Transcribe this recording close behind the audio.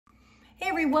Hey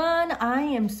everyone, I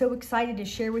am so excited to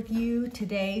share with you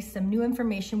today some new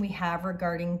information we have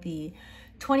regarding the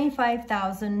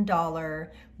 $25,000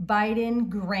 Biden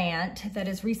grant that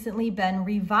has recently been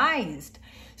revised.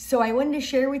 So I wanted to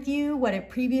share with you what it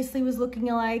previously was looking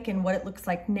like and what it looks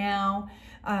like now.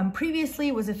 Previously,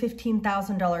 it was a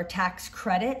 $15,000 tax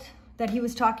credit that he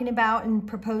was talking about and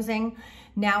proposing.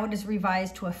 Now it is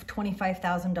revised to a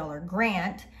 $25,000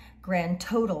 grant, grand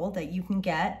total that you can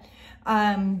get.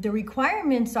 The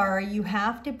requirements are you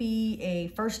have to be a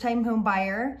first-time home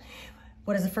buyer.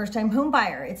 What is a first-time home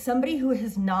buyer? It's somebody who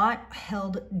has not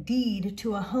held deed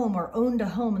to a home or owned a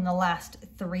home in the last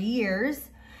 3 years.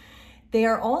 They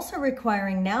are also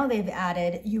requiring, now they've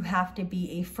added, you have to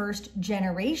be a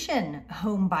first-generation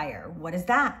home buyer. What is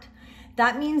that?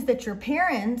 That means that your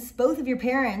parents, both of your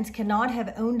parents, cannot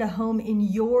have owned a home in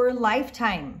your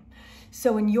lifetime.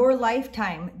 So in your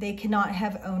lifetime, they cannot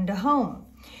have owned a home.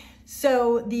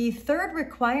 So the third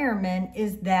requirement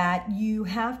is that you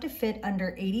have to fit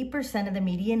under 80% of the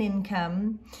median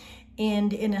income,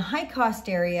 and in a high cost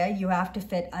area, you have to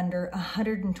fit under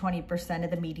 120%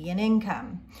 of the median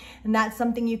income. And that's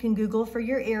something you can Google for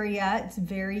your area. It's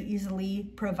very easily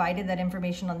provided, that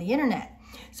information, on the internet.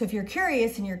 So if you're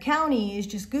curious in your counties,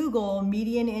 just Google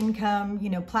median income,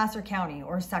 Placer County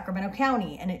or Sacramento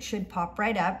County, and it should pop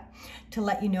right up to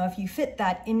let you know if you fit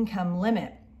that income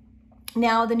limit.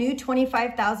 Now, the new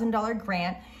 $25,000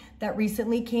 grant that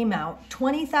recently came out,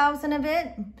 $20,000 of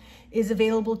it is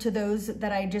available to those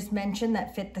that I just mentioned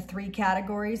that fit the 3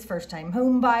 categories: first-time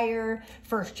home buyer,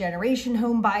 first-generation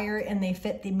home buyer, and they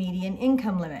fit the median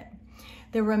income limit.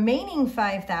 The remaining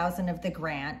 $5,000 of the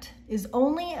grant is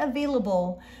only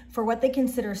available for what they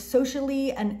consider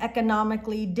socially and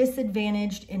economically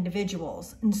disadvantaged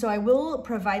individuals. And so I will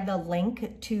provide the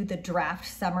link to the draft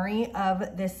summary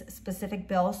of this specific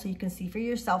bill so you can see for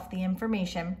yourself the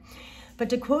information. But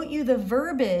to quote you the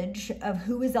verbiage of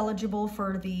who is eligible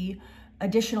for the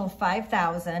additional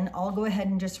 $5,000, I'll go ahead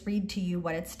and just read to you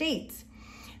what it states.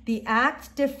 The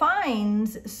Act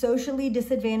defines socially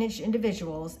disadvantaged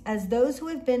individuals as those who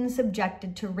have been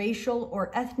subjected to racial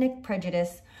or ethnic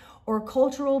prejudice or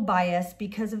cultural bias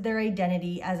because of their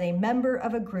identity as a member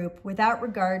of a group without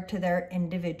regard to their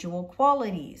individual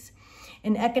qualities.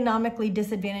 An economically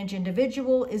disadvantaged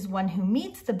individual is one who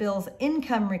meets the bill's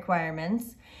income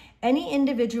requirements. Any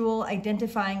individual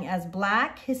identifying as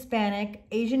Black, Hispanic,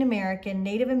 Asian American,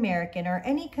 Native American, or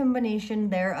any combination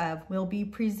thereof will be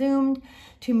presumed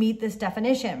to meet this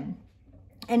definition.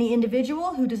 Any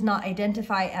individual who does not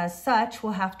identify as such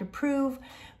will have to prove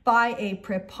by a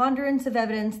preponderance of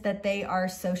evidence that they are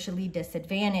socially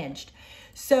disadvantaged.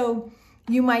 So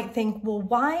you might think, well,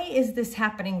 why is this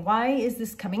happening? Why is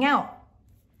this coming out?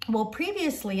 Well,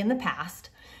 previously in the past,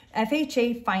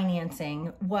 FHA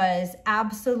financing was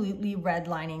absolutely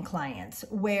redlining clients,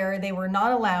 where they were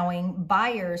not allowing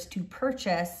buyers to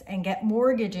purchase and get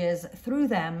mortgages through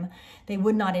them. They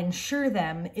would not insure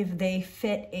them if they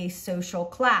fit a social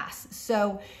class.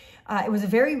 So it was a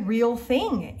very real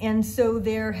thing. And so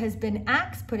there has been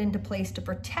acts put into place to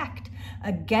protect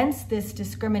against this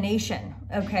discrimination,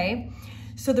 okay?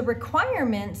 So the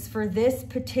requirements for this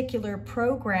particular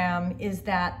program is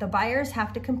that the buyers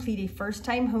have to complete a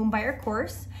first-time home buyer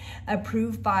course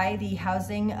approved by the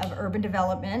Housing of Urban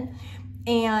Development.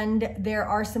 And there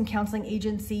are some counseling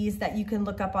agencies that you can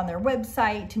look up on their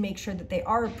website to make sure that they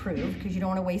are approved, because you don't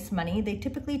want to waste money. They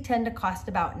typically tend to cost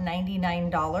about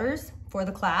 $99 for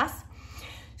the class.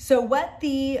 So what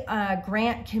the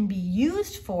grant can be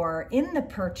used for in the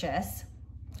purchase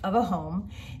of a home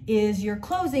is your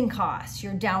closing costs,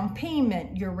 your down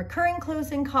payment, your recurring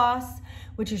closing costs,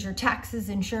 which is your taxes,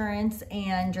 insurance,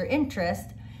 and your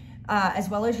interest, as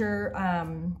well as your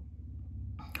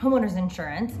homeowner's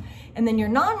insurance, and then your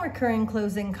non-recurring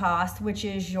closing costs, which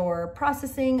is your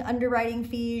processing, underwriting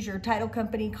fees, your title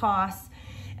company costs.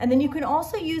 And then you can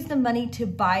also use the money to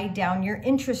buy down your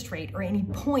interest rate or any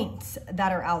points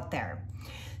that are out there.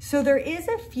 So there is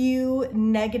a few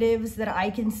negatives that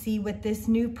I can see with this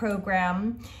new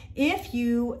program. If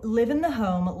you live in the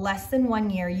home less than 1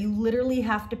 year, you literally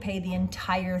have to pay the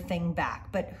entire thing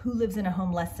back. But who lives in a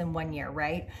home less than 1 year,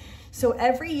 right? So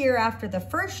every year after the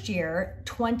first year,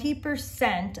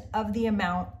 20% of the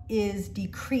amount is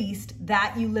decreased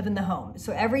that you live in the home.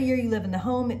 So every year you live in the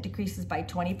home, it decreases by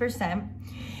 20%.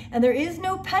 And there is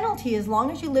no penalty as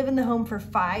long as you live in the home for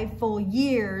 5 full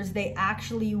years. They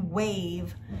actually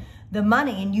waive the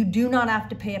money and you do not have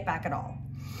to pay it back at all.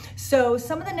 So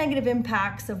some of the negative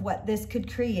impacts of what this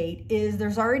could create is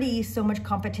there's already so much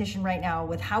competition right now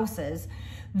with houses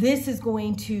This is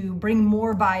going to bring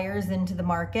more buyers into the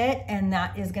market, and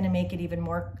that is going to make it even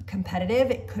more competitive.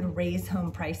 It could raise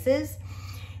home prices.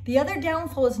 The other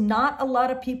downfall is not a lot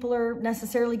of people are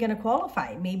necessarily going to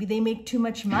qualify. Maybe they make too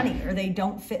much money or they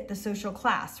don't fit the social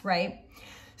class, right?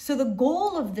 So the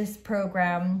goal of this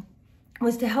program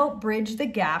was to help bridge the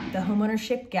gap, the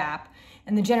homeownership gap,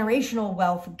 and the generational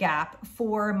wealth gap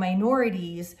for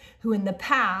minorities who in the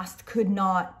past could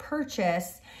not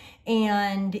purchase,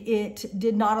 and it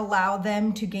did not allow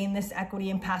them to gain this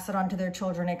equity and pass it on to their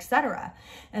children, etc.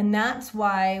 And that's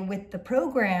why with the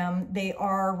program, they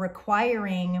are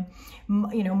requiring,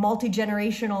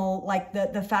 multi-generational, like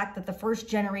the fact that the first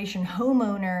generation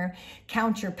homeowner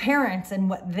counts your parents and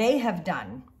what they have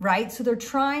done, right? So they're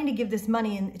trying to give this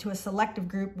money to a selective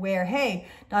group where, hey,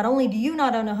 not only do you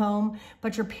not own a home,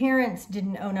 but your parents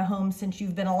didn't own a home since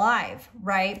you've been alive,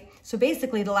 right? So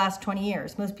basically the last 20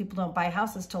 years, most people don't buy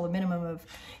houses till a minimum of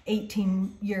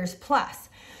 18 years plus.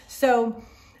 So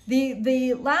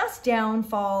the last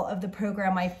downfall of the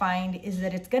program I find is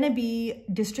that it's going to be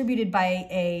distributed by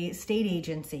a state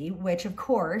agency, which of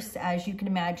course, as you can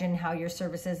imagine how your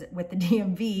service is with the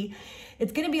DMV,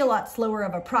 it's going to be a lot slower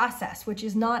of a process, which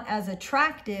is not as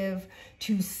attractive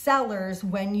to sellers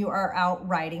when you are out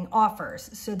writing offers.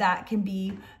 So that can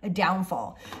be a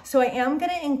downfall. So I am going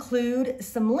to include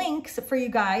some links for you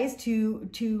guys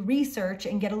to research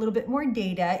and get a little bit more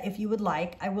data if you would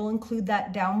like. I will include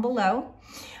that down below.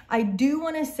 I do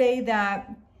want to say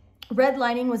that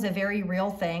redlining was a very real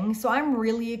thing. So I'm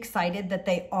really excited that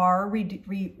they are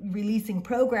releasing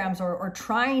programs or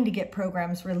trying to get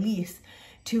programs released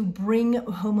to bring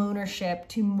homeownership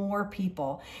to more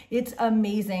people. It's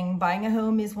amazing. Buying a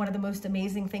home is one of the most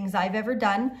amazing things I've ever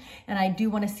done, and I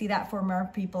do want to see that for more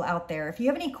people out there. If you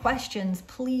have any questions,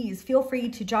 please feel free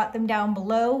to jot them down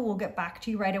below. We'll get back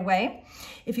to you right away.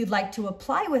 If you'd like to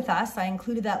apply with us, I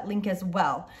included that link as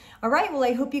well. All right, well,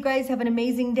 I hope you guys have an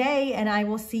amazing day, and I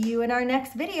will see you in our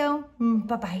next video.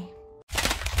 Bye-bye.